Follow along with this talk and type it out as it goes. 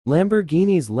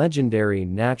Lamborghini's legendary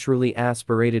naturally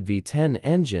aspirated V10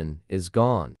 engine is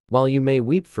gone. While you may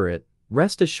weep for it,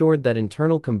 rest assured that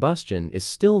internal combustion is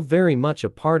still very much a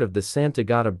part of the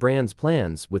Santagata brand's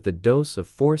plans, with a dose of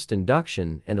forced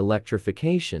induction and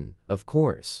electrification, of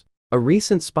course. A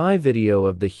recent spy video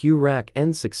of the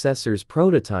Huracán Successor's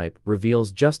prototype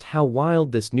reveals just how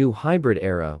wild this new hybrid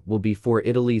era will be for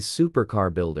Italy's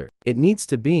supercar builder. It needs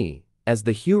to be, as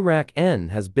the Huracán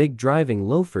has big driving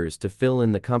loafers to fill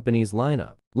in the company's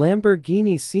lineup.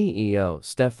 Lamborghini CEO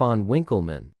Stefan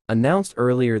Winkelmann announced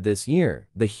earlier this year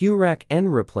the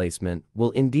Huracán replacement will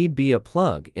indeed be a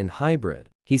plug-in hybrid.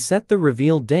 He set the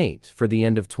reveal date for the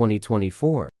end of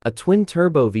 2024. A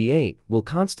twin-turbo V8 will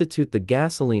constitute the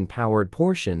gasoline-powered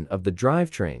portion of the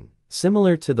drivetrain,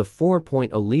 similar to the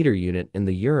 4.0-liter unit in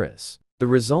the Urus. The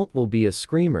result will be a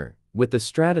screamer, with the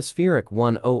stratospheric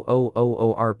 10000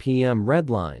 RPM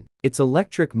redline. Its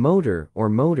electric motor or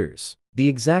motors, the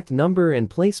exact number and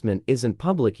placement isn't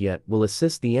public yet, will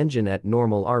assist the engine at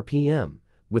normal RPM,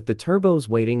 with the turbos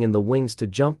waiting in the wings to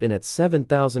jump in at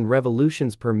 7,000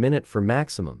 revolutions per minute for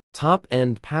maximum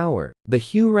top-end power. The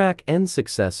Huracán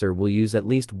Successor will use at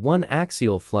least one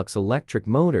axial flux electric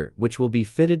motor, which will be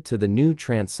fitted to the new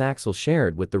transaxle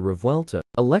shared with the Revuelto.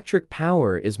 Electric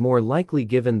power is more likely,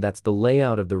 given that's the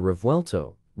layout of the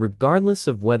Revuelto, regardless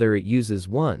of whether it uses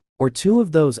one or two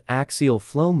of those axial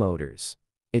flow motors.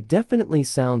 It definitely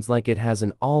sounds like it has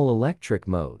an all-electric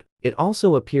mode. It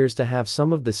also appears to have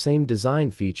some of the same design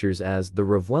features as the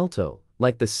Revuelto,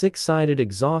 like the six-sided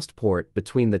exhaust port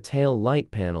between the tail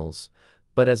light panels,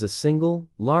 but as a single,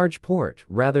 large port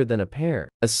rather than a pair.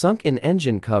 A sunken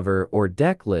engine cover or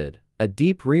deck lid, a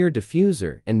deep rear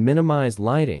diffuser, and minimized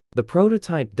lighting. The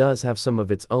prototype does have some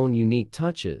of its own unique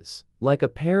touches, like a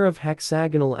pair of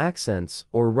hexagonal accents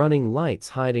or running lights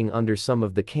hiding under some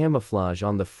of the camouflage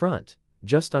on the front,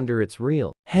 just under its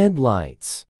real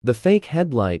headlights. The fake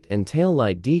headlight and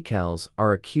taillight decals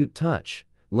are a cute touch,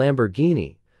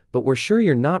 Lamborghini, but we're sure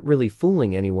you're not really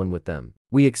fooling anyone with them.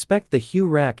 We expect the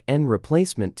Huracán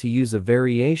replacement to use a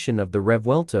variation of the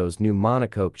Revuelto's new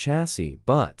monocoque chassis,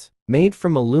 but made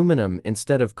from aluminum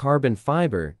instead of carbon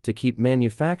fiber to keep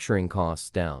manufacturing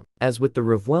costs down. As with the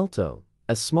Revuelto,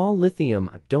 a small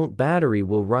lithium-ion battery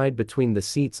will ride between the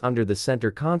seats under the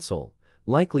center console,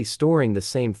 likely storing the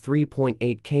same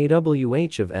 3.8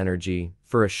 kWh of energy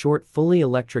for a short fully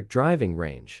electric driving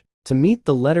range. To meet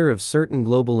the letter of certain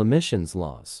global emissions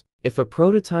laws, if a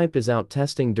prototype is out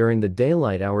testing during the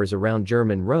daylight hours around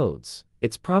German roads,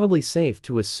 it's probably safe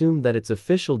to assume that its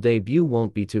official debut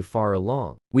won't be too far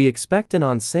along. We expect an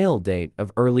on-sale date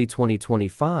of early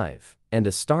 2025 and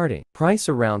a starting price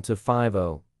around to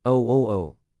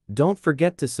 50,000. Don't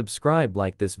forget to subscribe,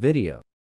 like this video.